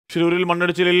ഷിരൂരിൽ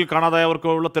മണ്ണിടിച്ചിലിൽ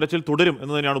കാണാതായവർക്കുള്ള തെരച്ചിൽ തുടരും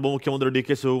എന്ന് തന്നെയാണ് ഉപമുഖ്യമന്ത്രി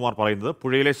ഡി.കെ. ശിവകുമാർ പറയുന്നത്.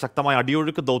 പുഴയിലെ ശക്തമായ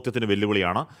അടിയൊഴുക്ക് ദൗത്യത്തിന്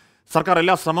വെല്ലുവിളിയാണ്. സർക്കാർ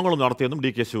എല്ലാ ശ്രമങ്ങളും നടത്തിയെന്നും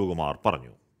ഡി.കെ. ശിവകുമാർ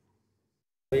പറഞ്ഞു.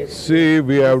 See,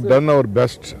 we have done our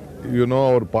best. You know,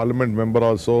 our parliament member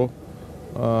also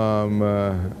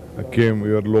came.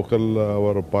 Your local,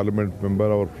 our parliament member,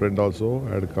 our friend also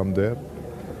had come there.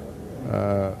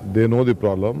 They know the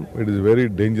problem. It is a very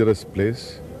dangerous place.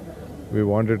 We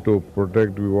wanted to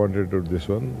protect, we wanted to this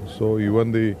one. So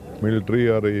even the military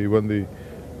or even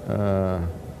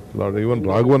even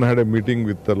Raghavan had a meeting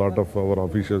with a lot of our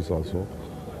officials also.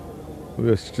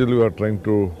 We are trying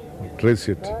to trace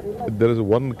it. There is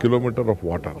 1 kilometer of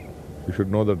water. You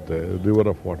should know that the river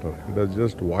of water. It has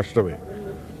just washed away.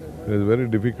 It is very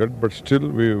difficult, but still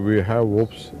we have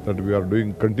hopes that we are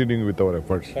continuing with our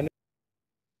efforts.